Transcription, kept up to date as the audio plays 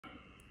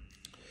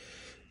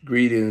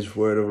Greetings,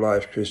 Word of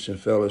Life Christian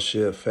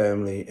Fellowship,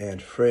 family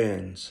and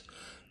friends,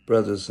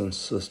 brothers and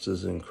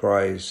sisters in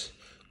Christ,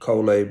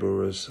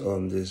 co-laborers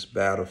on this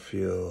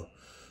battlefield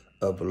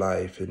of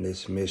life in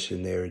this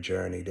missionary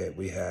journey that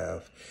we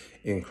have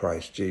in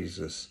Christ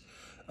Jesus.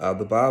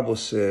 The Bible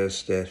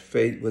says that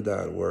faith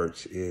without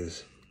works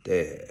is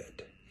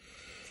dead.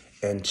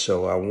 And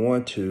so I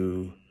want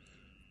to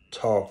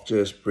talk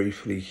just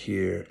briefly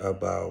here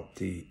about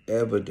the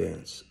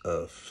evidence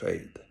of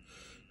faith.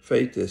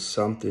 Faith is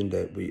something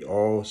that we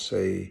all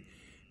say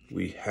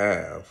we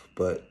have,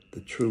 but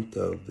the truth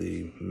of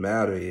the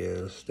matter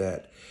is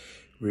that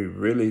we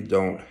really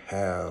don't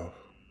have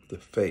the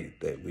faith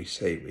that we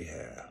say we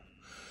have.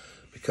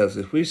 Because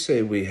if we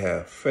say we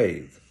have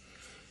faith,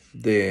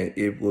 then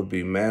it will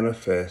be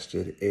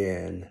manifested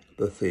in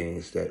the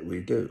things that we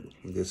do.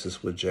 This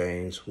is what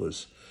James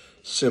was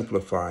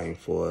simplifying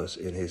for us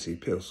in his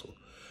epistle,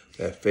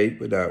 that faith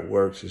without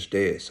works is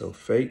dead. So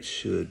faith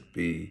should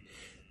be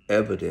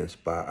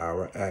evidenced by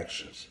our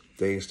actions,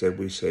 things that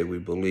we say we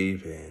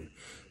believe in,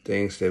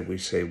 things that we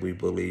say we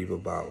believe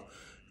about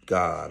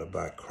God,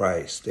 about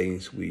Christ,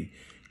 things we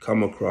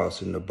come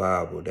across in the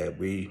Bible that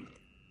we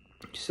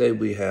say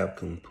we have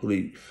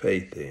complete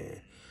faith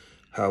in.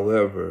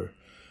 However,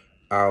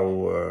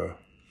 our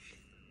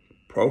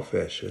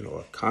profession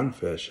or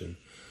confession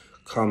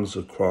comes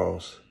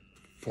across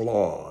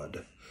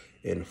flawed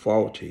and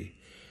faulty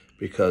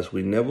because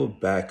we never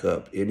back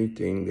up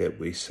anything that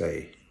we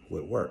say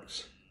with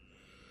works.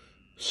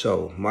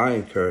 So my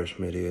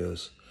encouragement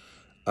is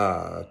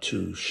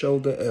to show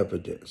the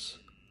evidence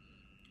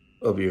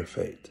of your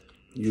faith.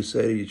 You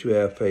say that you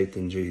have faith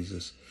in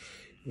Jesus.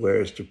 Where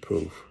is the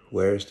proof?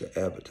 Where is the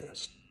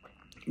evidence?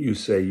 You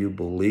say you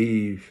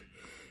believe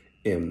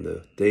in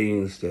the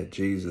things that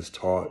Jesus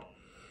taught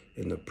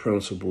and the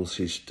principles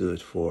he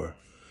stood for.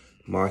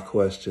 My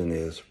question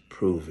is,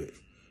 prove it.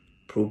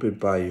 Prove it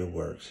by your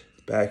works.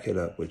 Back it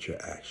up with your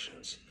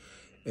actions.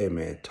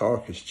 Amen.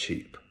 Talk is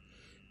cheap.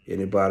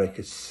 Anybody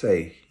could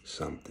say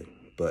something,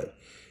 but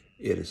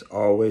it is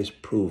always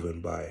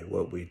proven by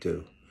what we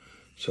do.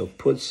 So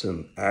put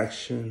some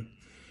action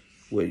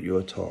with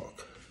your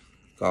talk.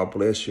 God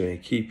bless you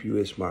and keep you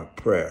is my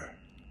prayer.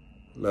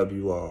 Love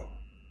you all.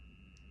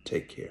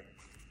 Take care.